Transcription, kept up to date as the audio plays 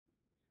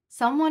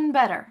Someone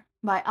Better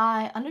by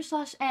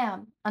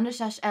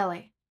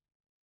I_am_Ellie.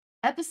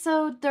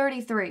 Episode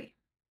 33.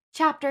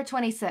 Chapter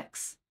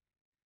 26.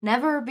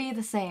 Never Be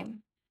the Same.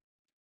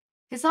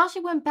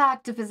 Hizashi went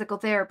back to physical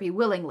therapy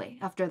willingly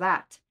after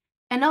that,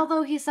 and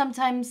although he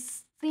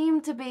sometimes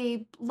seemed to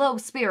be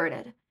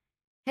low-spirited,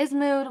 his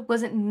mood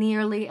wasn't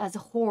nearly as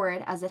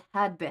horrid as it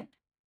had been.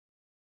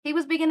 He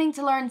was beginning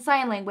to learn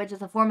sign language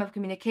as a form of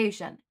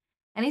communication,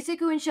 and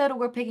Izuku and Shouta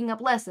were picking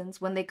up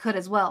lessons when they could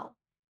as well.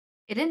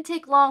 It didn't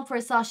take long for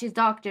Hisashi's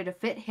doctor to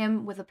fit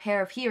him with a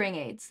pair of hearing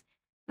aids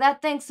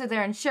that, thanks to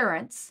their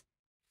insurance,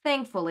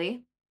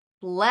 thankfully,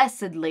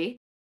 blessedly,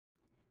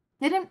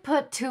 didn't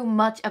put too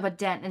much of a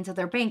dent into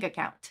their bank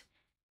account.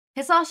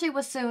 Hisashi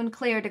was soon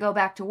cleared to go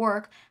back to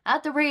work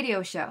at the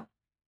radio show,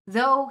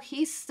 though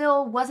he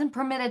still wasn't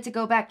permitted to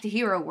go back to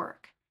hero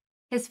work.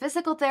 His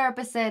physical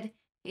therapist said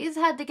he's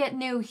had to get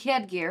new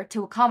headgear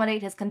to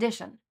accommodate his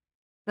condition.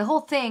 The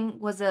whole thing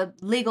was a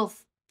legal,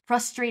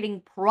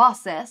 frustrating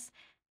process,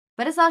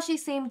 but Hisashi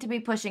seemed to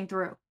be pushing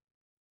through.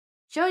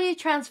 Shoji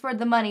transferred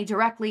the money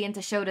directly into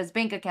Shota's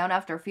bank account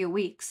after a few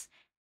weeks,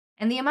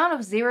 and the amount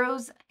of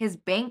zeros his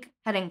bank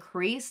had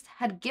increased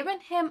had given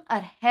him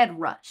a head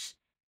rush.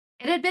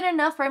 It had been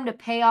enough for him to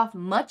pay off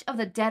much of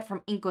the debt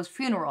from Inko's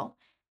funeral,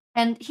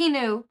 and he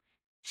knew,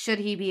 should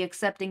he be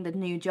accepting the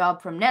new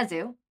job from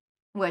Nezu,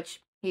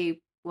 which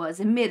he was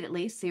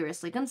admittedly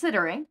seriously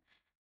considering,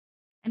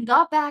 and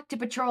got back to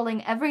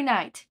patrolling every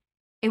night,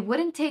 it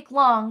wouldn't take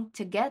long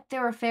to get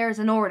their affairs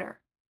in order.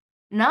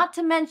 Not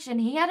to mention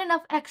he had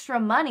enough extra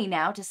money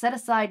now to set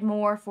aside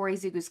more for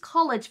Izuku's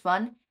college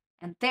fund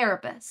and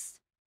therapist.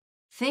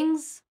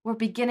 Things were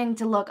beginning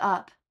to look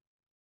up.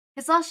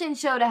 Hisashi and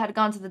Shouta had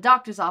gone to the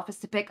doctor's office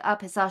to pick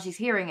up Hisashi's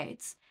hearing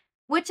aids,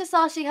 which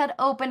Hisashi had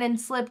opened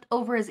and slipped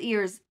over his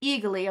ears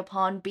eagerly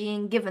upon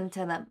being given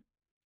to them.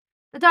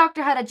 The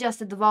doctor had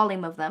adjusted the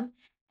volume of them,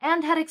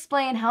 and had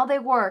explained how they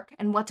work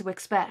and what to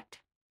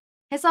expect.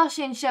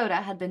 Hisashi and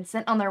Shouta had been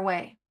sent on their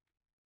way.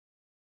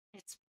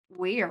 It's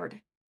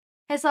weird.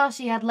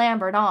 Hisashi had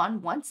lambered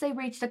on once they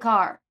reached the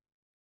car.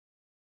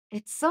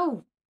 It's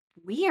so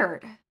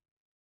weird.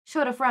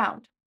 Shouta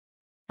frowned.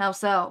 How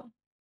so?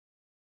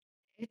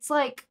 It's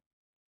like,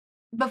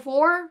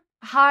 before,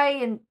 high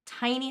and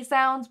tiny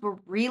sounds were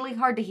really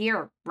hard to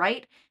hear,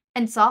 right?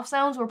 And soft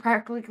sounds were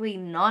practically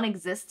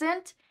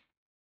non-existent.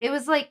 It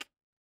was like,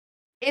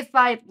 if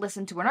I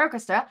listened to an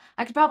orchestra,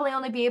 I could probably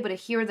only be able to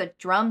hear the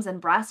drums and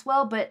brass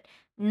well, but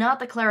not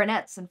the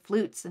clarinets and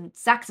flutes and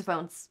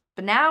saxophones.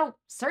 But now,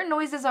 certain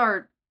noises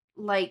are,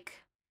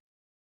 like,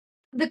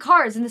 the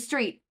cars in the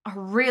street are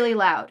really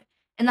loud,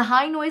 and the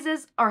high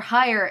noises are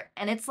higher,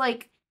 and it's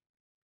like,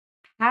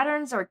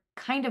 patterns are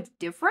kind of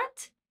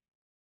different?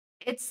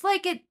 It's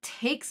like it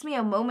takes me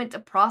a moment to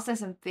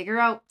process and figure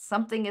out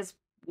something is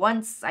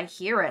once I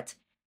hear it.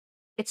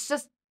 It's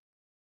just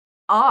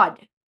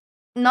odd.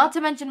 Not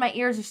to mention my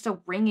ears are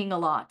still ringing a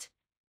lot.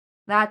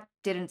 That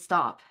didn't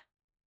stop.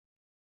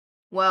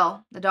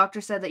 Well, the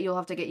doctor said that you'll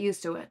have to get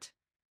used to it.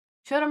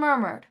 Shouta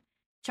murmured,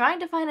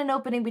 trying to find an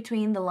opening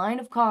between the line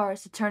of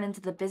cars to turn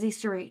into the busy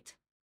street.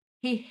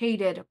 He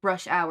hated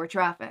rush hour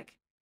traffic.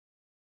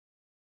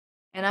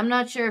 And I'm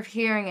not sure if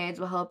hearing aids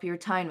will help your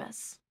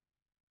tinnitus.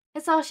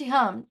 Hisashi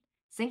hummed,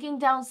 sinking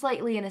down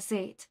slightly in his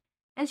seat,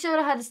 and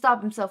Shouta had to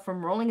stop himself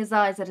from rolling his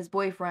eyes at his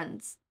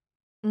boyfriend's.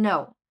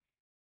 No.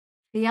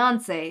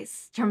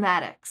 Fiance's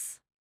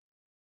dramatics.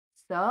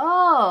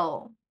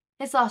 So,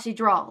 Hisashi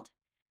drawled.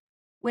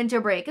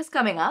 Winter break is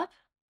coming up.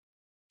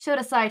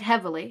 Shouta sighed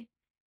heavily,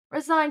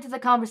 resigned to the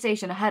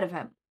conversation ahead of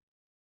him.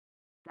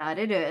 That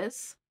it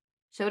is,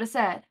 Shouta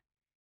said.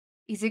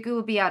 Izuku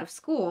will be out of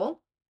school,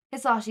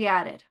 Hisashi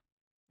added.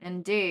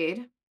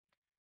 Indeed.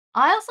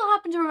 I also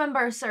happen to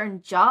remember a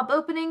certain job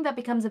opening that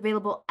becomes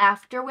available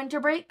after winter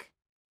break.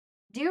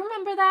 Do you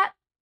remember that?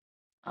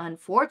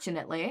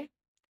 Unfortunately.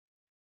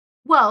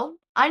 Well,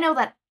 I know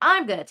that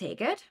I'm gonna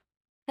take it,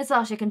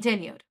 Hisashi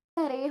continued.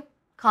 Steady,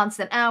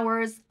 constant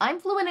hours, I'm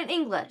fluent in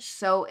English,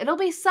 so it'll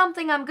be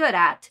something I'm good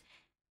at.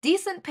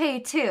 Decent pay,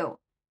 too,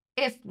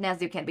 if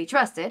Nezu can be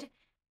trusted.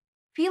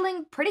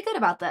 Feeling pretty good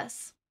about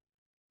this.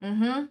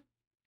 Shouta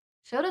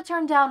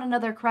turned down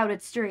another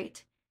crowded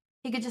street.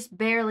 He could just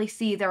barely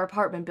see their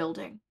apartment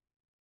building.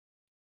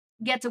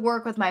 Get to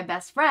work with my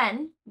best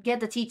friend,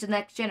 get to teach the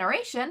next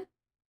generation.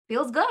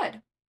 Feels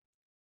good.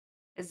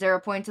 Is there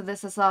a point to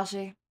this,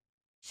 Hisashi?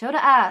 Shouta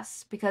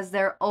asked, because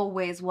there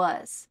always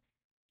was.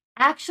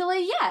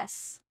 Actually,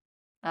 yes.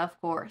 Of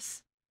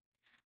course.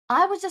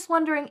 I was just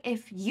wondering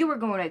if you were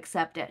going to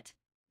accept it.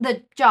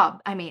 The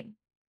job, I mean.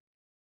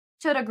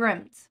 Shouta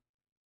grinned.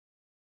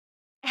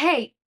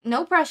 Hey,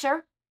 no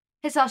pressure,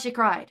 Hisashi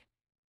cried.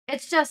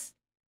 It's just,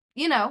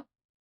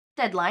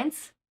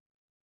 deadlines.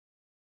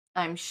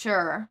 I'm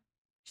sure,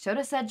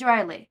 Shouta said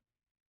dryly.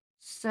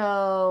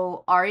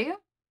 So, are you?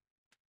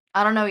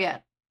 I don't know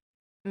yet.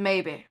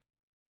 Maybe.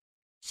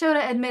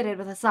 Shouta admitted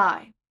with a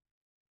sigh.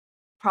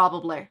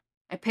 Probably.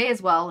 I pay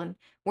as well, and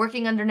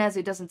working under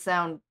Nezu doesn't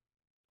sound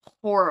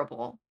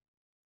horrible.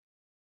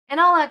 In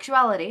all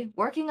actuality,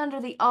 working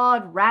under the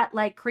odd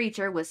rat-like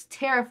creature was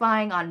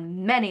terrifying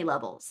on many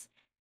levels.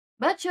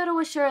 But Shouta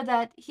was sure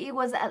that he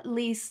was at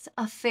least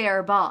a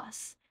fair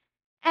boss,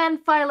 and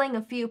filing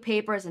a few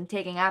papers and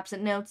taking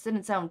absent notes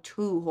didn't sound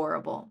too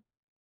horrible.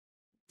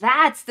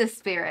 That's the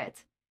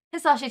spirit!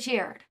 Hizashi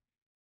cheered.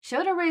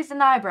 Shouta raised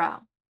an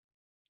eyebrow.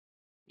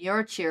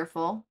 You're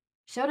cheerful,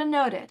 Shouta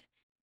noted.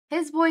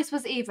 His voice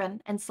was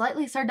even and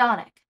slightly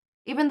sardonic,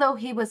 even though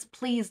he was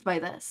pleased by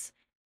this.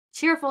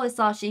 Cheerful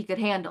Hizashi he could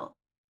handle.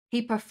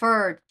 He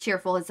preferred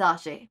cheerful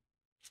Hizashi.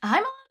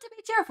 I'm allowed to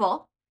be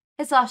cheerful,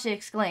 Hizashi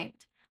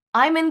exclaimed.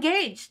 I'm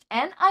engaged,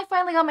 and I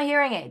finally got my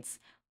hearing aids.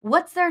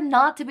 What's there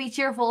not to be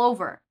cheerful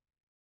over?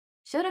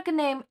 Shouta could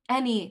name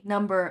any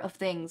number of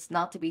things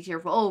not to be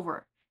cheerful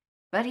over,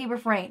 but he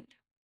refrained.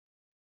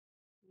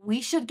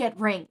 We should get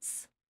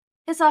rings,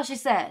 Hizashi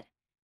said,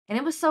 and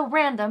it was so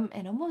random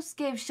it almost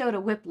gave Shouta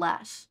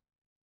whiplash.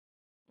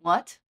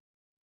 What?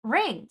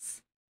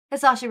 Rings,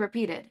 Hizashi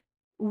repeated.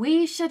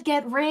 We should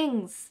get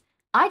rings.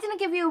 I didn't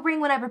give you a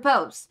ring when I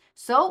proposed,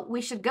 so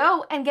we should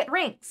go and get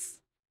rings.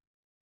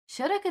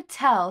 Shouta could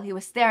tell he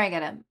was staring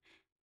at him,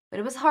 but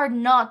it was hard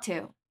not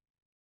to.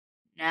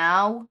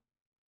 Now?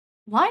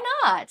 Why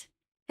not?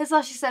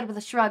 Hizashi said with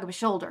a shrug of his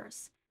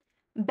shoulders.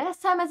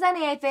 Best time as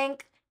any, I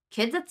think.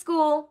 Kids at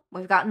school.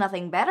 We've got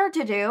nothing better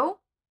to do.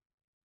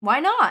 Why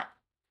not?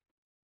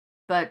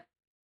 But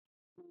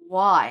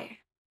why?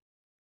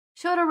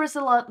 Shouta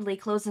resolutely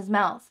closed his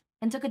mouth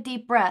and took a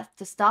deep breath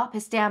to stop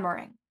his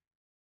stammering.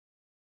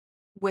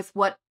 With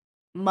what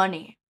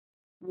money?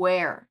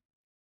 Where?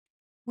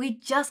 We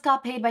just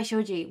got paid by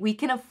Shoji. We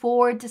can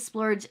afford to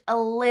splurge a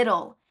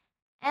little.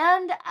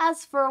 And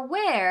as for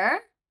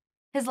where,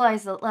 his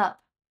eyes lit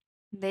up.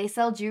 They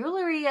sell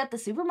jewelry at the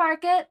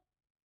supermarket.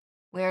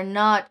 We're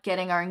not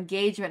getting our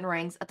engagement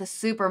rings at the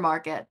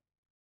supermarket.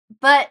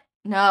 But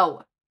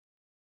no.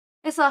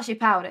 Hizashi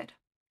pouted.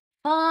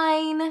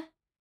 Fine.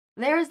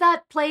 There's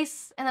that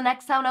place in the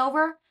next town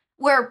over,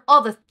 where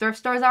all the thrift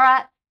stores are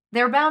at.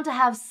 They're bound to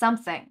have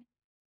something.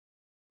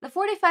 The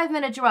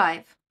 45-minute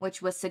drive,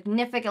 which was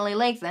significantly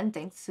lengthened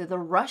thanks to the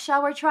rush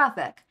hour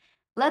traffic,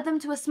 led them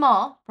to a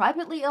small,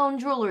 privately owned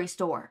jewelry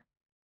store.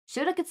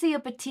 Shouta could see a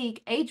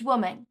petite, aged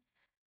woman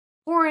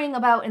pouring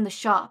about in the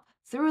shop,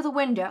 through the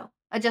window,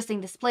 adjusting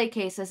display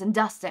cases and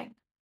dusting.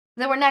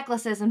 There were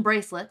necklaces and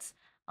bracelets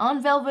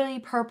on velvety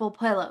purple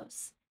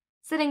pillows,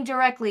 sitting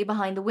directly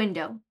behind the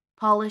window,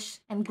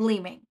 polished and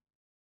gleaming.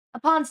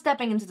 Upon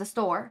stepping into the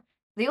store,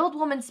 the old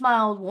woman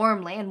smiled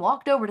warmly and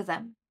walked over to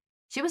them.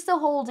 She was still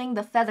holding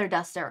the feather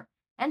duster,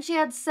 and she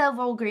had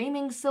several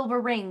gleaming silver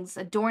rings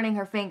adorning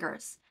her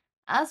fingers,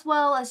 as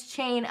well as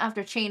chain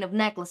after chain of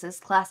necklaces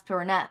clasped to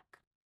her neck.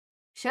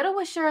 Shouta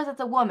was sure that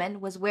the woman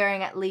was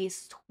wearing at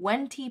least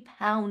 20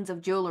 pounds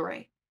of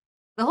jewelry.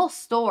 The whole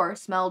store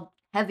smelled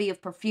heavy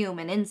of perfume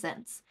and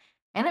incense,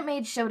 and it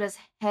made Shota's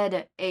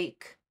head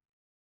ache.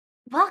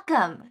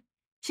 Welcome,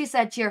 she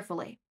said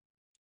cheerfully.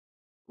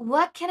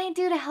 What can I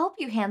do to help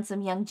you,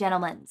 handsome young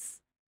gentlemen?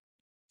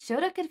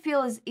 Shouta could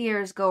feel his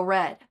ears go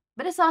red,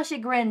 but Hizashi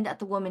grinned at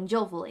the woman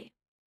jovially.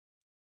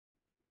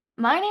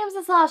 My name's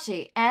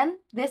Hizashi, and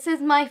this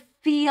is my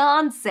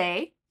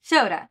fiancé,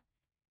 Shouta,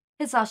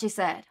 Hizashi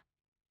said.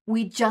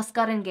 We just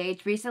got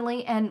engaged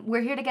recently, and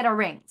we're here to get our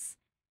rings.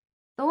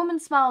 The woman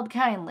smiled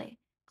kindly,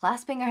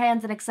 clasping her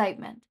hands in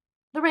excitement.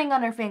 The ring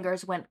on her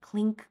fingers went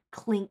clink,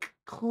 clink,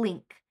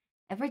 clink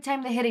every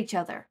time they hit each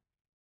other.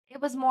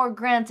 It was more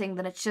granting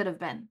than it should have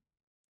been.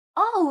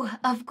 Oh,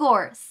 of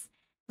course,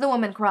 the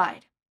woman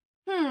cried.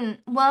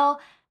 Well,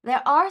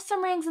 there are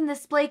some rings in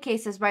display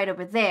cases right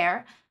over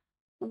there.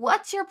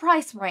 What's your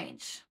price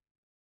range?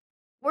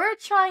 We're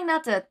trying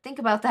not to think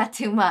about that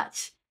too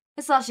much,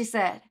 Hizashi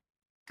said,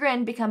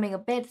 grin becoming a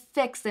bit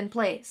fixed in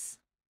place.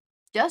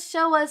 Just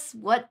show us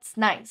what's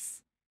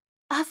nice.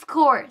 Of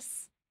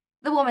course,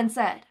 the woman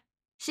said.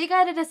 She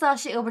guided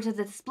Hizashi over to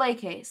the display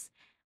case,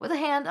 with a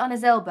hand on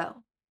his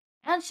elbow,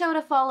 and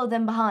Shouta followed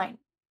them behind,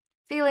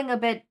 feeling a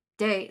bit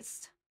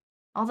dazed.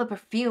 All the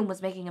perfume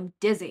was making him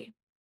dizzy.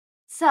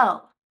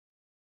 So,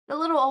 the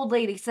little old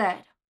lady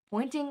said,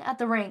 pointing at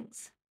the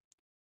rings.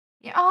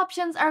 Your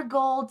options are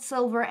gold,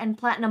 silver, and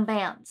platinum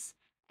bands,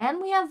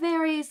 and we have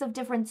various of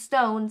different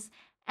stones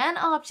and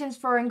options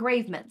for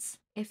engravements,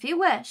 if you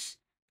wish.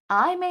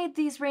 I made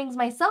these rings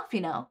myself,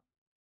 you know.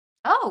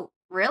 Oh,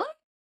 really?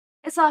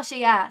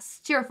 Hizashi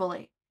asked,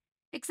 cheerfully,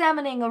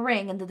 examining a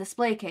ring in the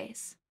display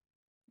case.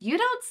 You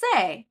don't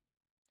say.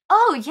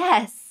 Oh,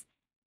 yes,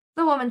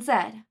 the woman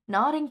said,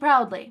 nodding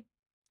proudly.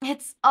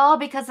 It's all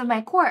because of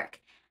my quirk.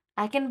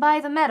 I can buy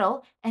the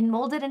metal and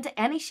mold it into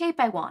any shape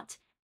I want.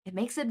 It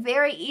makes it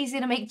very easy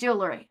to make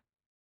jewelry.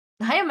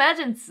 I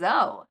imagine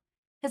so,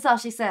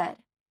 Hizashi said.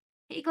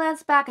 He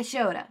glanced back at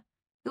Shouta,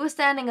 who was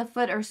standing a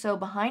foot or so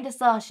behind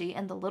Hizashi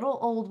and the little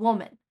old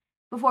woman,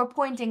 before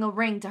pointing a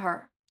ring to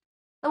her.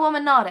 The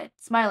woman nodded,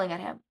 smiling at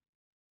him.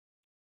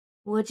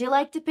 Would you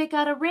like to pick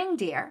out a ring,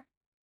 dear?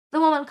 The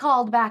woman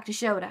called back to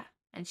Shouta,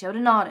 and Shouta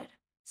nodded,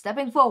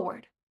 stepping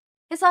forward.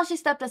 Hizashi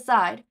stepped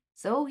aside,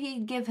 so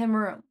he'd give him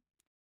room.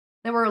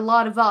 There were a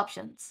lot of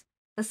options.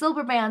 The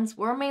silver bands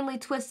were mainly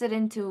twisted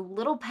into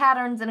little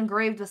patterns and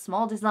engraved with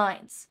small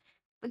designs.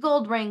 The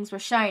gold rings were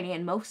shiny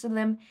and most of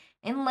them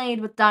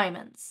inlaid with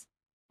diamonds,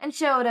 and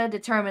Shouta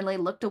determinedly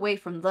looked away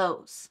from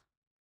those.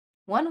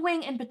 One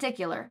ring in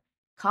particular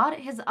caught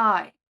his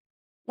eye,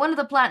 one of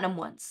the platinum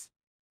ones.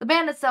 The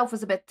band itself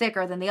was a bit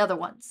thicker than the other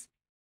ones,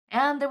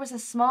 and there was a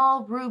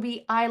small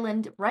ruby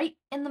island right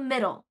in the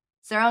middle,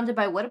 surrounded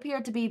by what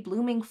appeared to be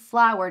blooming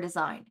flower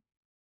design.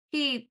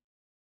 He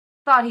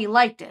thought he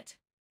liked it.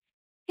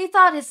 He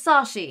thought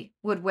Hizashi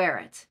would wear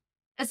it,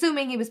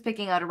 assuming he was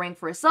picking out a ring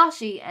for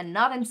Hizashi and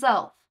not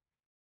himself.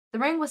 The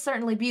ring was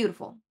certainly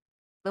beautiful.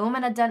 The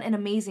woman had done an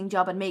amazing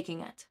job at making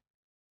it.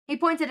 He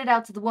pointed it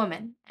out to the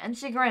woman, and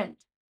she grinned.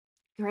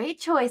 Great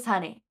choice,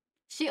 honey.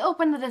 She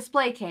opened the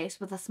display case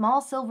with a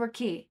small silver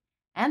key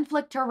and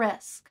flicked her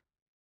wrist,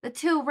 the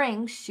two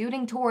rings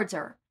shooting towards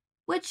her,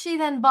 which she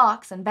then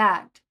boxed and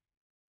bagged,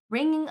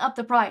 ringing up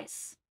the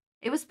price.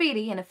 It was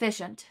speedy and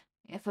efficient,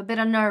 if a bit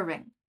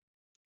unnerving.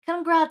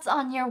 Congrats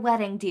on your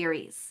wedding,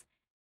 dearies,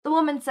 the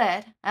woman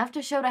said after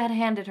Shouta had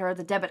handed her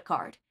the debit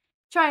card,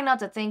 trying not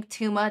to think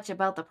too much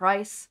about the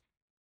price.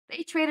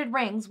 They traded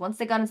rings once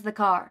they got into the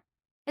car,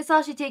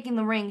 Hizashi taking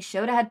the ring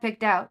Shouta had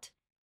picked out,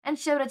 and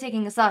Shouta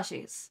taking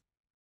Hisashi's.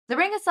 The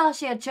ring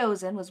Hizashi had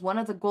chosen was one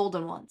of the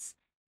golden ones.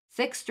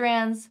 6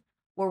 strands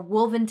were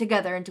woven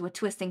together into a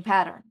twisting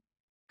pattern,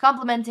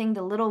 complementing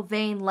the little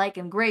vein-like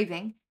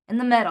engraving in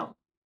the metal,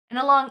 and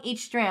along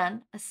each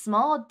strand a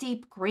small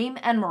deep green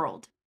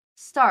emerald,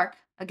 stark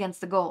against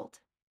the gold.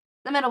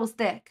 The metal was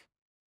thick,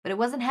 but it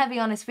wasn't heavy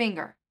on his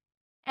finger,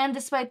 and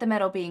despite the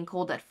metal being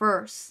cold at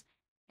first,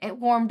 it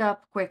warmed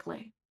up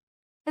quickly.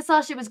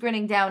 Hizashi was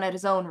grinning down at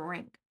his own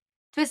ring,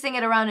 twisting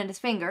it around in his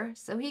finger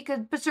so he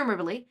could,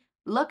 presumably,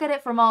 look at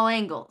it from all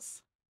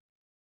angles.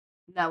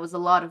 That was a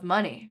lot of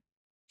money,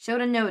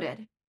 Shouta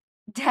noted.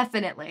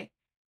 Definitely,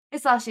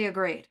 Hizashi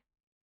agreed.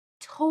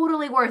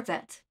 Totally worth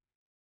it.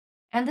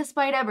 And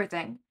despite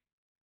everything,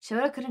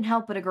 Shouta couldn't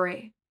help but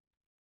agree.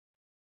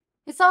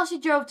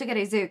 Hizashi drove to get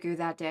Izuku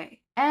that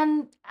day,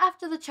 and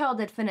after the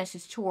child had finished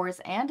his chores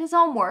and his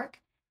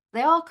homework,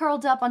 they all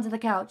curled up onto the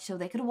couch so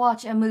they could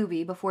watch a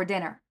movie before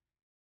dinner.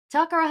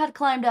 Takara had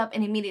climbed up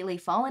and immediately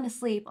fallen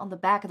asleep on the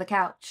back of the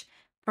couch,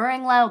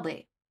 purring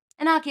loudly,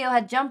 and Akio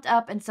had jumped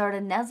up and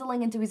started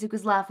nuzzling into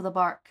Izuku's lap with a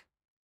bark.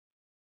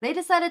 They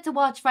decided to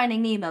watch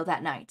Finding Nemo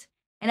that night,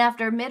 and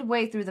after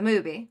midway through the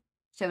movie,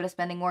 Shouta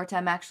spending more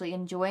time actually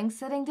enjoying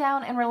sitting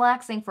down and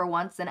relaxing for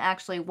once than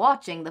actually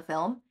watching the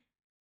film,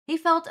 he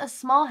felt a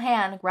small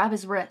hand grab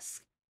his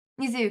wrist,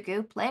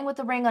 Izuku playing with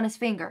the ring on his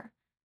finger,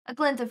 a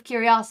glint of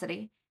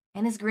curiosity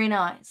in his green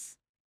eyes.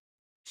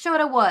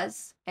 Shouta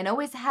was, and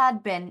always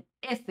had been,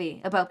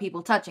 iffy about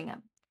people touching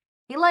him.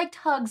 He liked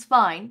hugs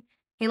fine,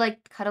 he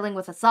liked cuddling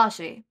with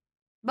Hizashi.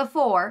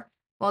 Before,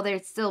 while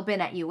they'd still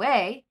been at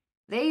UA,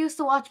 they used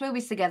to watch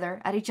movies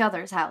together at each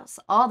other's house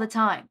all the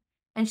time,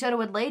 and Shouta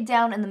would lay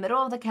down in the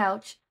middle of the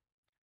couch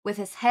with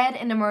his head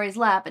in Nemuri's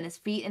lap and his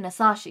feet in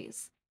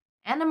Hisashi's,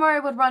 and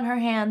Nemuri would run her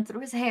hand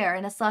through his hair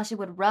and Hizashi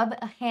would rub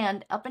a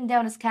hand up and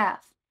down his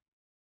calf.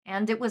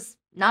 And it was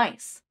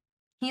nice.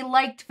 He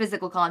liked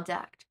physical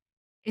contact.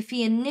 If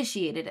he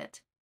initiated it,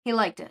 he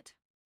liked it.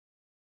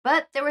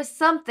 But there were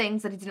some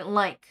things that he didn't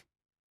like.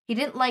 He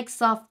didn't like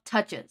soft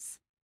touches.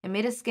 It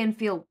made his skin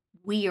feel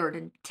weird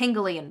and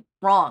tingly and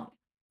wrong.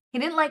 He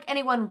didn't like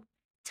anyone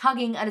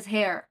tugging at his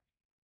hair.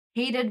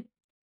 Hated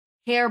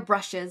hair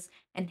brushes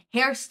and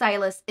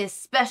hairstylists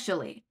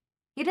especially.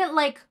 He didn't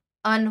like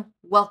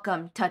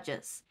unwelcome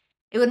touches.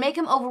 It would make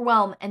him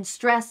overwhelmed and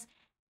stress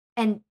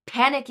and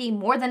panicky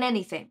more than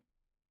anything.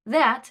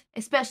 That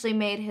especially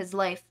made his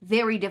life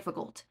very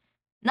difficult.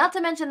 Not to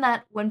mention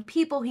that when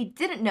people he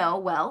didn't know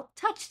well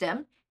touched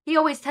him, he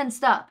always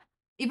tensed up.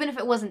 Even if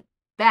it wasn't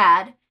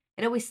bad,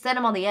 it always set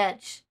him on the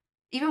edge.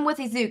 Even with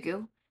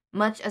Izuku,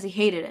 much as he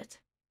hated it,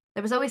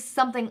 there was always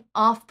something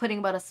off-putting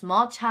about a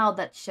small child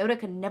that Shouta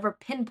could never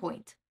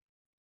pinpoint.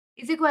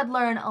 Izuku had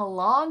learned a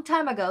long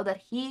time ago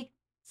that he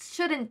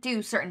shouldn't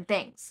do certain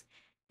things.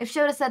 If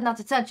Shouta said not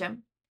to touch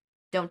him,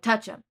 don't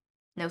touch him.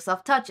 No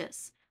soft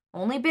touches,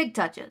 only big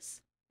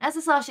touches, as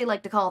Hizashi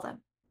liked to call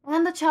them.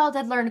 And the child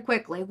had learned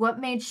quickly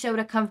what made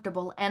Shouta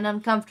comfortable and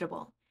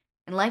uncomfortable,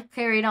 and life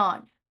carried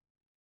on.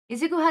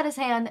 Izuku had his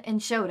hand in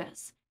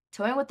Shota's,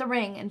 toying with the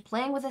ring and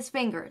playing with his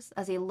fingers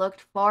as he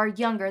looked far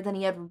younger than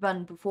he had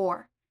done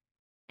before.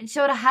 And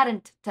Shouta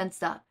hadn't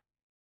tensed up.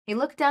 He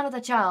looked down at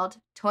the child,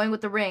 toying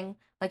with the ring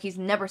like he's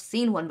never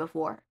seen one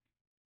before,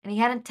 and he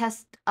hadn't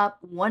tensed up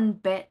one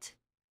bit.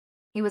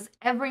 He was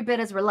every bit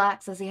as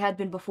relaxed as he had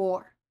been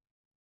before.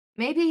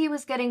 Maybe he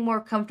was getting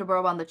more comfortable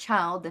around the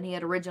child than he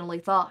had originally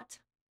thought.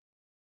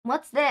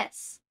 "What's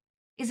this?"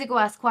 Izuku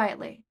asked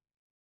quietly.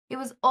 He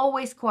was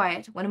always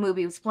quiet when a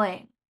movie was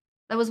playing.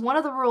 That was one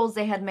of the rules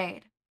they had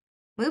made.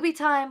 Movie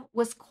time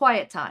was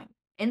quiet time.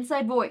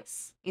 Inside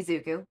voice,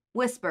 Izuku.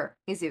 Whisper,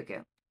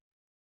 Izuku.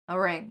 "A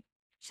ring,"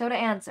 Shouta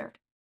answered.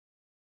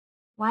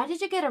 "Why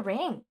did you get a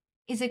ring?"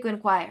 Izuku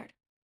inquired.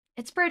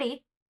 "It's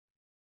pretty."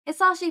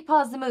 Hizashi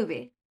paused the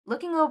movie,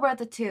 looking over at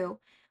the two,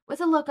 with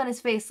a look on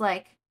his face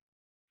like,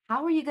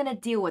 How are you gonna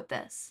deal with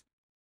this?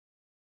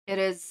 It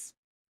is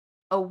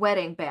a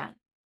wedding band.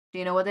 Do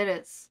you know what it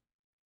is?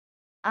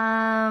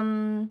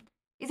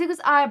 Izuku's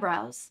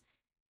eyebrows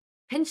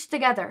pinched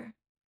together,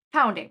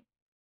 pounding.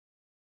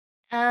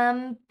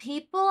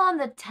 People on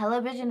the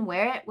television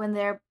wear it when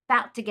they're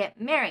about to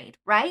get married,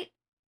 right?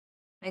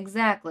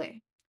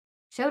 Exactly.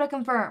 Shouta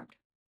confirmed.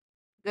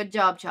 Good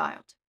job,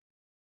 child.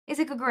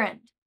 Izuku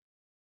grinned.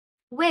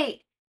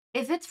 Wait,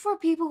 if it's for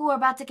people who are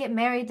about to get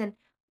married, then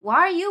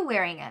why are you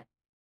wearing it?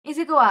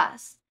 Izuku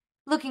asked,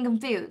 looking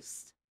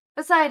confused.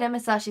 Beside him,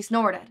 Hizashi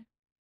snorted.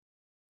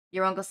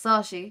 Your Uncle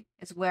Sashi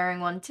is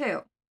wearing one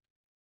too.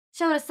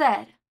 Shouta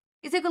said.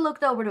 Izuku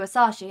looked over to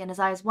Hizashi and his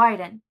eyes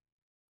widened.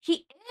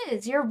 He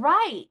is, you're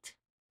right.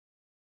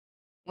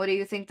 What do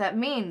you think that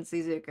means,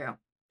 Izuku?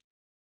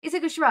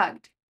 Izuku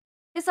shrugged.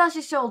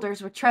 Hisashi's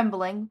shoulders were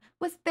trembling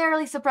with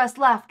barely suppressed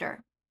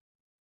laughter.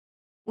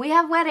 We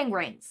have wedding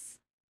rings.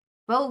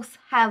 Both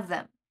have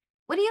them.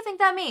 What do you think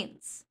that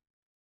means?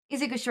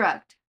 Izuku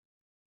shrugged.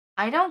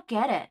 I don't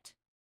get it.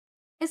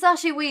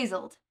 Hizashi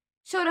weaseled.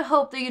 Shouta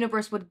hoped the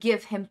universe would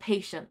give him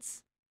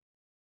patience.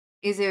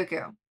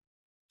 Izuku.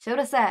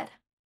 Shouta said,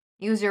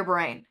 use your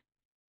brain.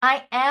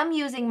 I am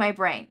using my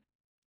brain.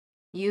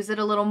 Use it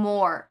a little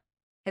more.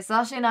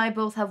 Hizashi and I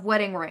both have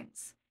wedding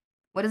rings.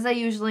 What does that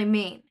usually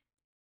mean?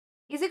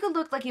 Izuku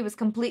looked like he was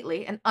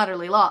completely and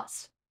utterly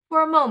lost.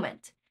 For a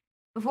moment.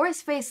 Before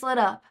his face lit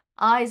up,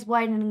 eyes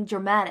widening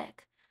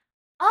dramatic.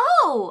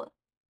 Oh!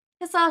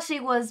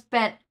 Hizashi was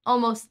bent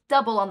almost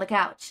double on the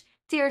couch,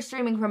 tears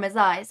streaming from his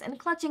eyes and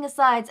clutching his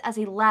sides as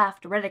he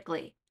laughed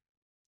rhythmically.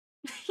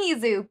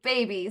 Izu,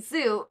 baby,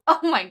 Zu, oh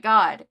my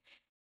god.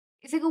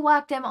 Izuku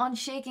whacked him on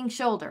shaking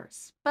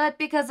shoulders, but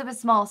because of his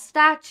small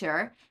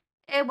stature,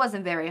 it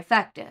wasn't very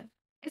effective.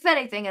 If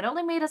anything, it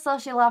only made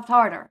Hizashi laugh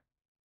harder.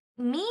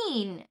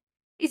 Mean,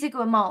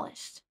 Izuku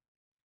admonished.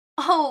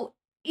 Oh,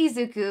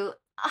 Izuku,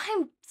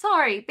 I'm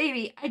sorry,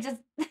 baby, I just...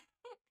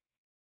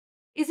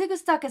 Izuku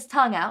stuck his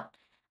tongue out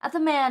at the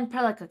man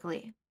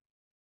practically.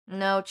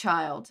 No,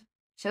 child,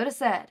 Shouta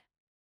said.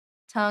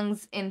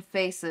 Tongues in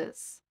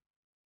faces.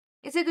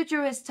 Izuku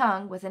drew his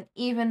tongue with an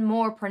even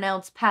more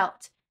pronounced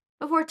pout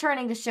before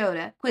turning to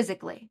Shouta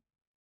quizzically.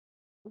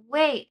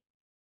 Wait,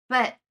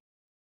 but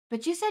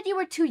you said you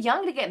were too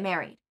young to get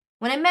married.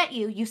 When I met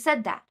you, you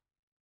said that.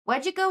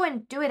 Why'd you go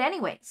and do it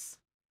anyways?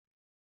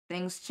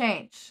 Things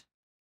change.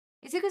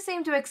 Izuku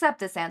seemed to accept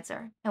this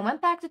answer and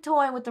went back to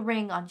toying with the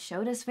ring on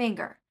Shota's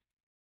finger.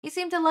 He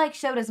seemed to like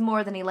Shota's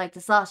more than he liked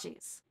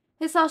Hisashi's.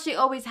 Hisashi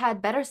always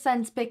had better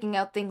sense picking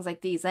out things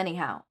like these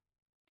anyhow.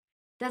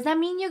 Does that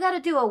mean you gotta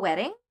do a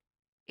wedding?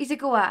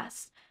 Izuku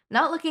asked,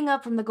 not looking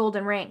up from the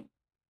golden ring.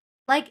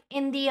 Like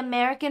in the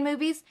American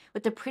movies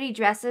with the pretty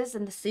dresses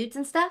and the suits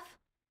and stuff?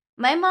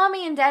 My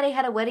mommy and daddy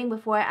had a wedding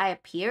before I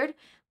appeared,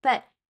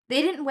 but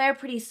they didn't wear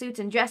pretty suits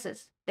and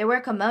dresses. They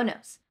wear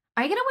kimonos.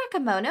 Are you gonna wear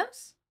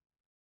kimonos?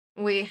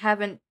 We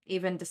haven't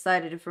even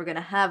decided if we're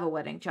gonna have a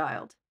wedding,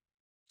 child.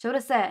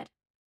 Shouta said.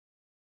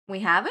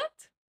 We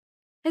haven't?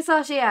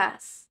 Hisashi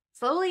asked,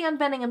 slowly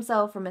unbending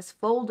himself from his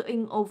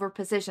folding over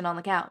position on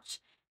the couch.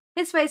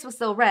 His face was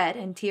still red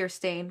and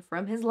tear-stained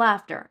from his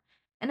laughter,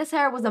 and his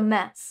hair was a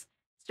mess,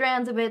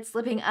 strands of it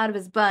slipping out of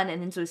his bun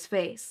and into his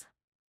face.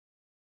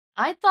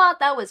 I thought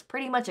that was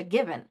pretty much a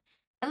given.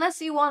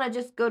 Unless you want to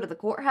just go to the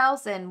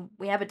courthouse and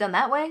we have it done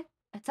that way,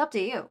 it's up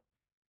to you.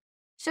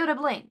 Shouta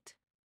blinked.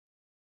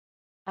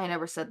 I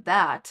never said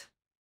that,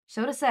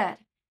 Shouta said,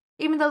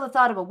 even though the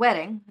thought of a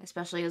wedding,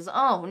 especially his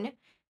own,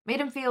 made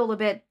him feel a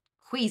bit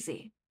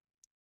queasy.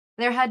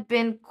 There had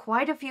been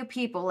quite a few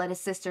people at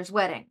his sister's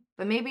wedding,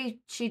 but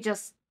maybe she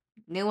just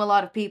knew a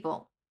lot of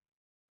people.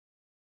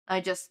 I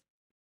just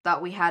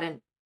thought we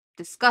hadn't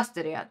discussed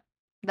it yet,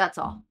 that's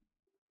all.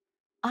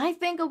 I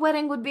think a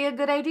wedding would be a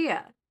good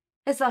idea,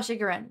 Hisashi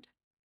grinned.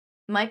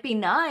 Might be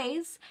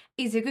nice.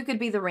 Izuku could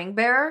be the ring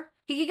bearer.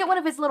 He could get one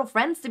of his little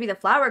friends to be the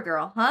flower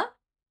girl, huh?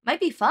 Might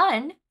be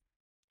fun.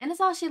 And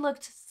Hisashi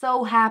looked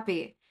so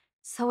happy,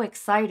 so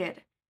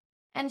excited.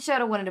 And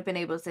Shouta wouldn't have been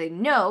able to say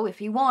no if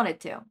he wanted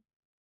to.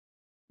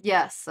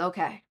 Yes,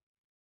 okay.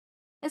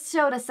 As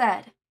Shouta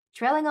said,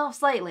 trailing off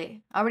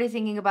slightly, already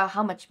thinking about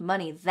how much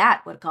money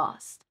that would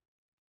cost.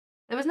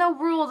 There was no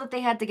rule that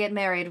they had to get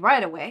married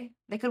right away.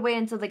 They could wait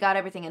until they got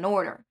everything in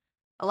order.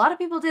 A lot of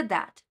people did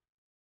that.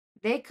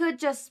 They could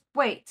just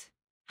wait,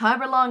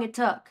 however long it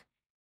took.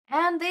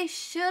 And they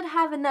should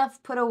have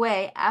enough put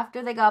away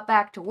after they got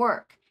back to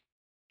work.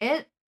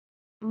 It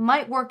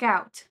might work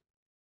out.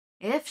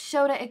 If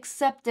Shouta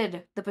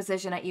accepted the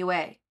position at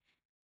UA.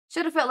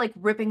 Shouta felt like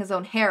ripping his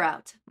own hair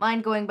out,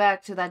 mind going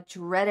back to that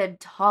dreaded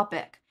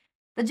topic.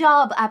 The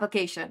job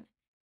application.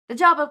 The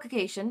job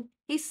application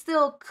he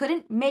still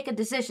couldn't make a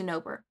decision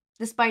over,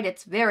 despite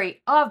its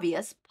very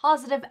obvious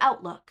positive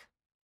outlook.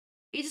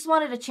 He just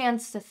wanted a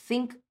chance to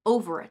think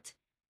over it.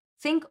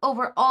 Think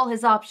over all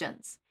his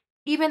options,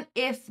 even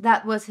if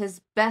that was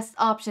his best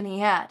option he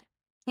had.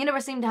 He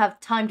never seemed to have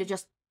time to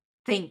just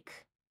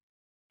think.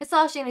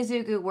 Hisashi and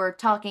Izuku were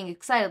talking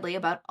excitedly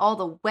about all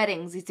the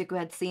weddings Izuku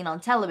had seen on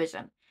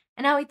television,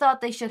 and how he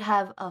thought they should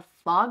have a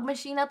fog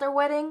machine at their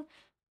wedding,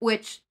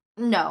 which,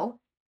 no.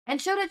 And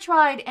Shouta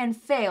tried and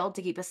failed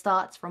to keep his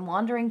thoughts from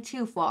wandering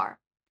too far.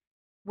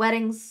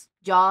 Weddings,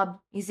 job,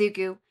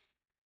 Izuku,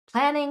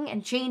 planning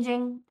and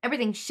changing,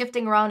 everything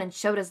shifting around in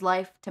Shota's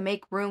life to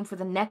make room for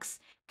the next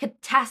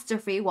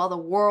catastrophe while the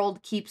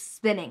world keeps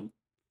spinning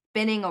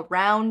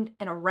around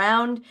and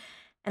around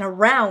and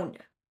around.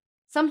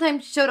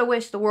 Sometimes Shouta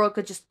wished the world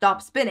could just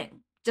stop spinning,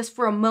 just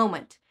for a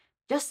moment,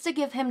 just to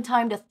give him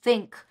time to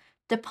think,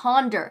 to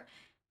ponder,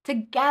 to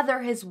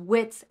gather his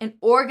wits and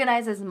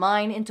organize his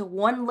mind into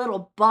one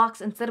little box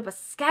instead of a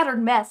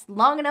scattered mess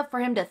long enough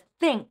for him to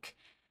think.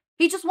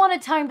 He just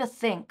wanted time to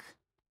think.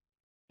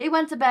 He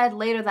went to bed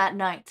later that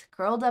night,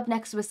 curled up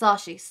next to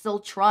Hizashi, still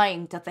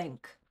trying to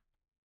think.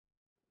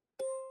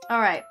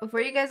 Alright,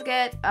 before you guys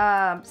get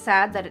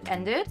sad that it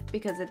ended,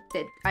 because it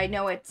did, I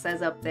know it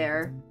says up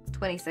there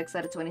 26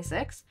 out of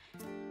 26.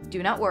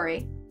 Do not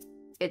worry,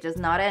 it does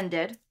not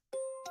ended.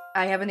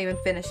 I haven't even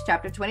finished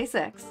chapter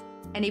 26.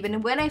 And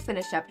even when I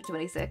finish chapter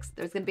 26,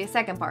 there's going to be a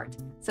second part.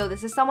 So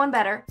this is someone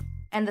better,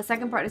 and the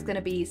second part is going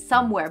to be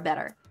somewhere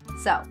better.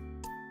 So,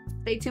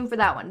 stay tuned for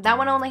that one. That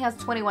one only has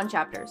 21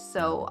 chapters,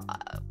 so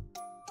at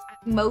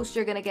most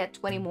you're going to get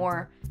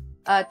 21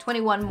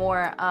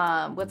 more,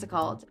 what's it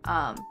called?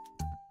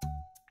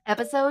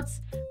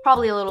 Episodes.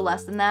 Probably a little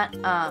less than that.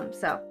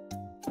 So,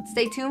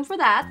 stay tuned for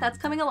that. That's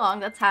coming along.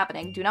 That's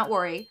happening. Do not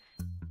worry.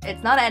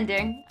 It's not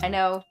ending. I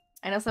know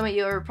some of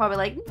you are probably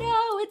like,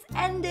 no, it's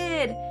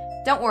ended.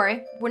 Don't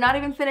worry, we're not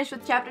even finished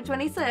with chapter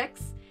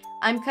 26.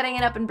 I'm cutting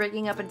it up and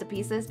breaking up into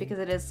pieces because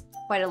it is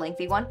quite a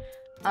lengthy one.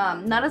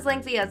 Not as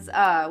lengthy as,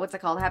 what's it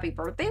called, Happy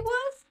Birthday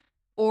was?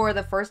 Or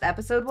the first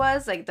episode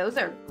was. Like, those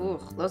are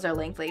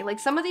lengthy. Like,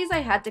 some of these I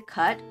had to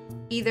cut,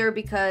 either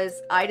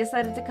because I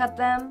decided to cut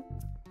them,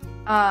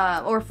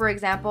 or for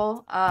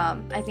example,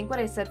 I think what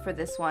I said for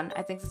this one,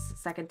 I think this is the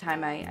second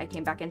time I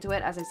came back into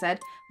it. As I said,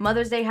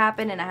 Mother's Day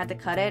happened and I had to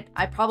cut it.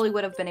 I probably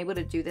would have been able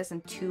to do this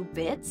in 2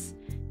 bits.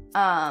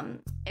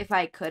 If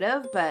I could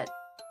have, but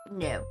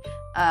no.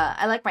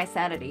 I like my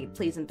sanity,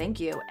 please and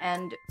thank you.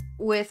 And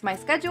with my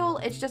schedule,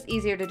 it's just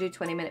easier to do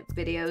 20-minute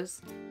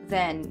videos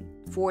than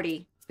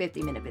 40,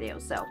 50-minute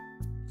videos. So,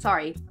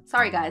 sorry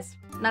guys,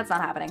 that's not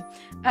happening.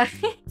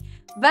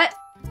 But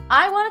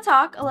I want to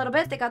talk a little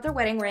bit. They got their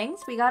wedding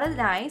rings. We got it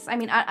nice. I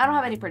mean, I don't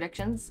have any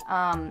predictions,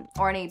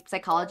 or any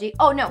psychology.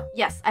 Oh no,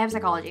 yes, I have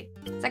psychology.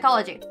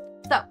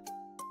 So,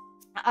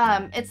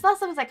 it's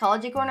less of a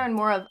psychology corner and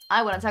more of,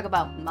 I want to talk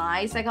about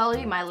my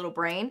psychology, my little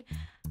brain.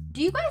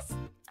 Do you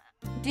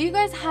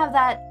guys have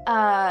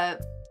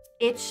that,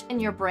 itch in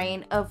your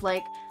brain of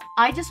like,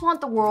 I just want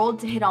the world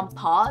to hit on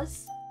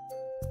pause,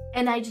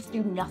 and I just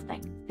do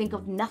nothing. Think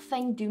of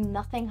nothing, do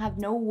nothing, have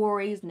no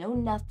worries, no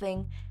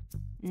nothing,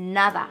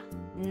 nada,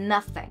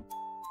 nothing,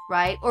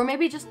 right? Or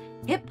maybe just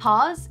hit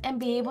pause and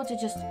be able to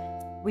just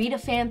read a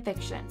fan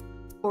fiction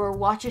or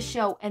watch a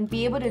show and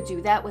be able to do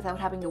that without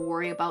having to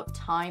worry about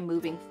time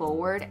moving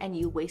forward and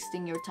you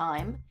wasting your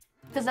time.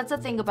 Because that's the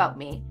thing about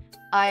me.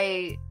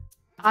 I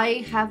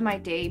have my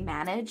day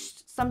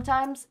managed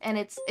sometimes, and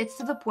it's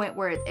to the point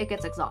where it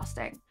gets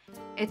exhausting.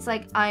 It's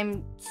like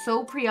I'm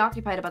so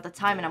preoccupied about the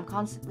time and I'm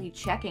constantly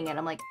checking it.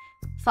 I'm like,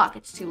 fuck,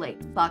 it's too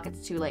late. Fuck,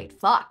 it's too late.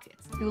 Fuck,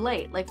 it's too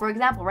late. Like, for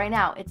example, right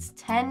now, it's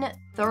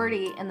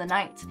 10:30 in the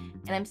night,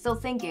 and I'm still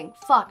thinking,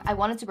 fuck, I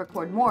wanted to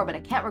record more, but I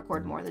can't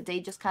record more. The day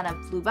just kind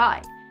of flew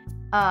by.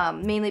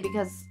 Mainly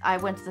because I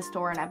went to the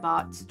store and I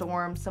bought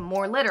Storm some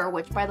more litter,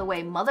 which, by the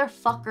way,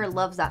 motherfucker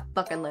loves that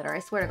fucking litter. I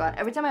swear to God,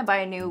 every time I buy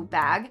a new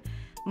bag,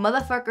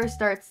 motherfucker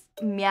starts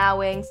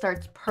meowing,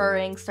 starts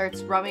purring,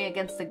 starts rubbing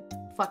against the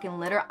fucking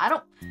litter. I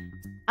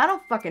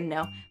don't fucking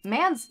know.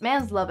 Mans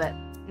love it.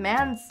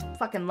 Mans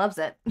fucking loves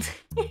it.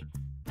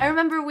 I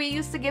remember we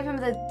used to give him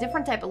the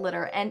different type of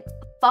litter, and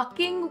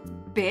fucking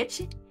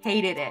bitch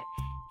hated it.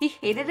 He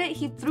hated it.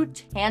 He threw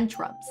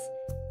tantrums.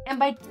 And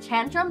by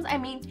tantrums, I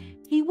mean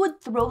he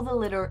would throw the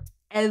litter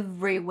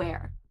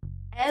everywhere.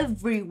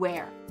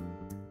 Everywhere.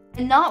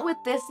 And not with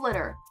this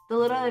litter. The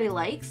litter that he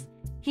likes.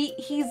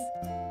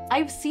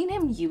 I've seen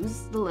him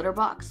use the litter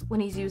box when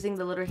he's using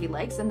the litter he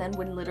likes, and then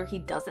when litter he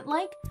doesn't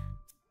like.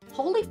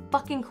 Holy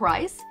fucking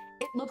Christ.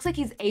 It looks like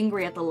he's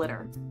angry at the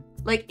litter.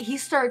 Like, he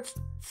starts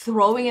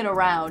throwing it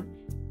around,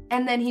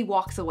 and then he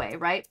walks away,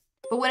 right?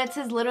 But when it's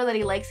his litter that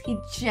he likes, he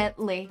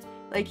gently,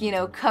 like, you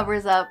know,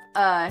 covers up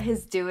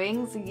his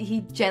doings.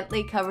 He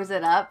gently covers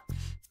it up,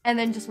 and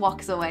then just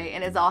walks away,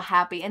 and is all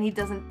happy, and he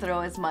doesn't throw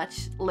as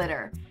much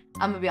litter.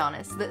 I'm gonna be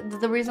honest.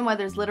 The reason why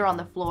there's litter on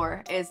the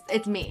floor is,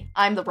 it's me.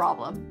 I'm the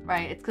problem,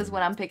 right? It's because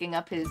when I'm picking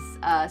up his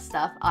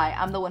stuff,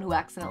 I'm the one who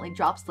accidentally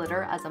drops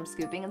litter as I'm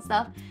scooping and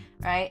stuff,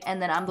 right?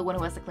 And then I'm the one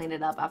who has to clean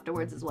it up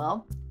afterwards as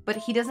well. But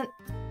he doesn't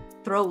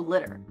throw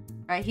litter,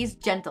 right? He's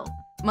gentle.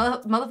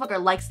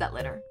 Motherfucker likes that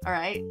litter, all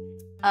right?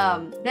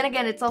 Then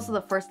again, it's also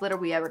the first litter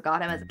we ever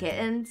got him as a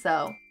kitten,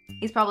 so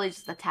he's probably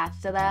just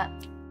attached to that.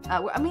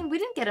 I mean, we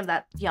didn't get him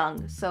that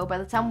young, so by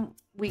the time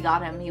we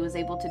got him, he was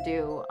able to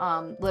do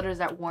litters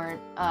that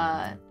weren't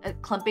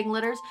clumping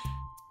litters.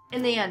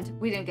 In the end,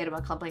 we didn't get him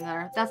a clumping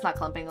litter. That's not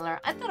clumping litter.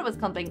 I thought it was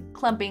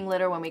clumping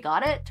litter when we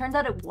got it. Turns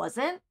out it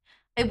wasn't.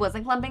 It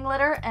wasn't clumping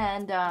litter.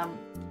 And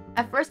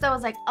at first I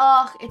was like,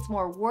 oh, it's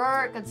more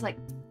work. It's like,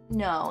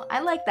 no, I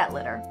like that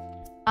litter.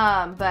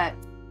 But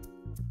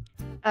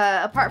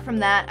apart from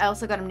that, I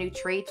also got him new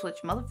treats, which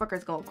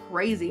motherfucker's going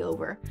crazy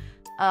over.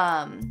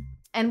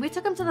 And we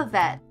took him to the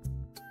vet.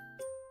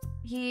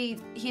 He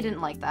didn't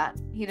like that.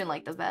 He didn't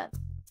like the vet.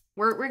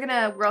 We're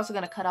also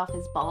gonna cut off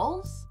his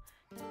balls.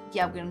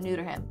 Yeah, we're gonna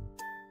neuter him.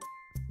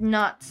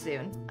 Not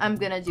soon. I'm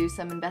gonna do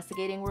some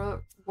investigating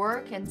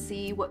work and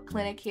see what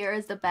clinic here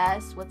is the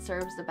best, what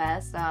serves the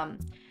best.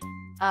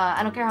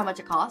 I don't care how much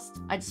it costs.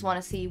 I just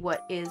want to see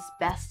what is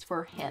best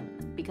for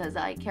him because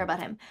I care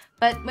about him.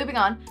 But moving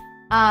on,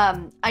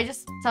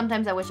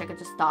 sometimes I wish I could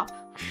just stop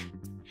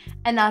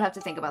and not have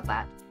to think about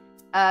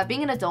that.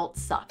 Being an adult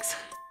sucks.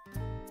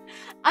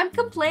 I'm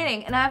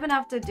complaining and I haven't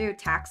have to do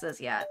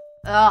taxes yet.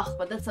 Ugh,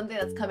 but that's something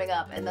that's coming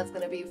up and that's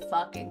gonna be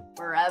fucking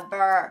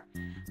forever.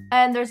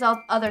 And there's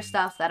other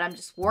stuff that I'm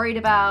just worried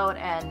about,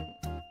 and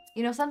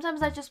you know,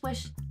 sometimes I just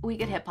wish we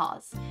could hit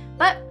pause.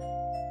 But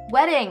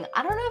wedding,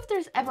 I don't know if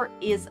there's ever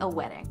is a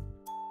wedding.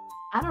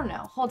 I don't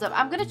know. Hold up,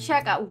 I'm gonna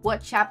check out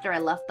what chapter I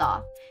left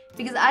off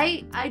because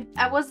I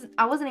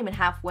wasn't even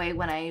halfway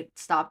when I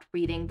stopped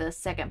reading the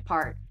second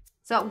part.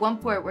 So at one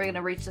point we're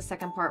gonna reach the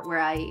second part where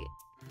I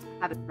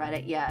haven't read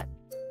it yet.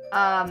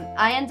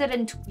 I ended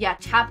in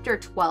chapter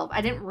 12.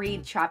 I didn't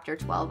read chapter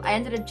 12. I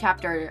ended in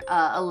chapter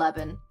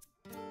 11.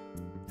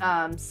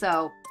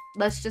 So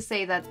let's just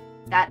say that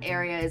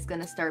area is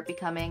gonna start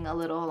becoming a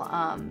little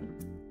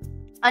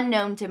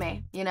unknown to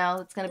me. You know,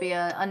 it's gonna be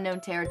a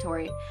unknown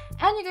territory,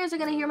 and you guys are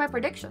gonna hear my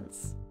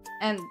predictions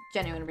and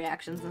genuine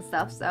reactions and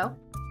stuff. So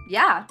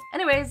yeah.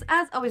 Anyways,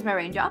 as always, my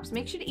raindrops.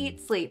 Make sure to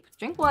eat, sleep,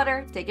 drink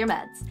water, take your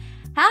meds.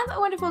 Have a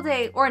wonderful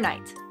day or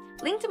night.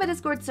 Link to my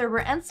Discord server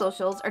and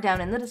socials are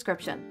down in the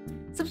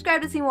description.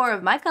 Subscribe to see more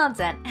of my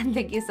content, and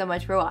thank you so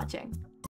much for watching.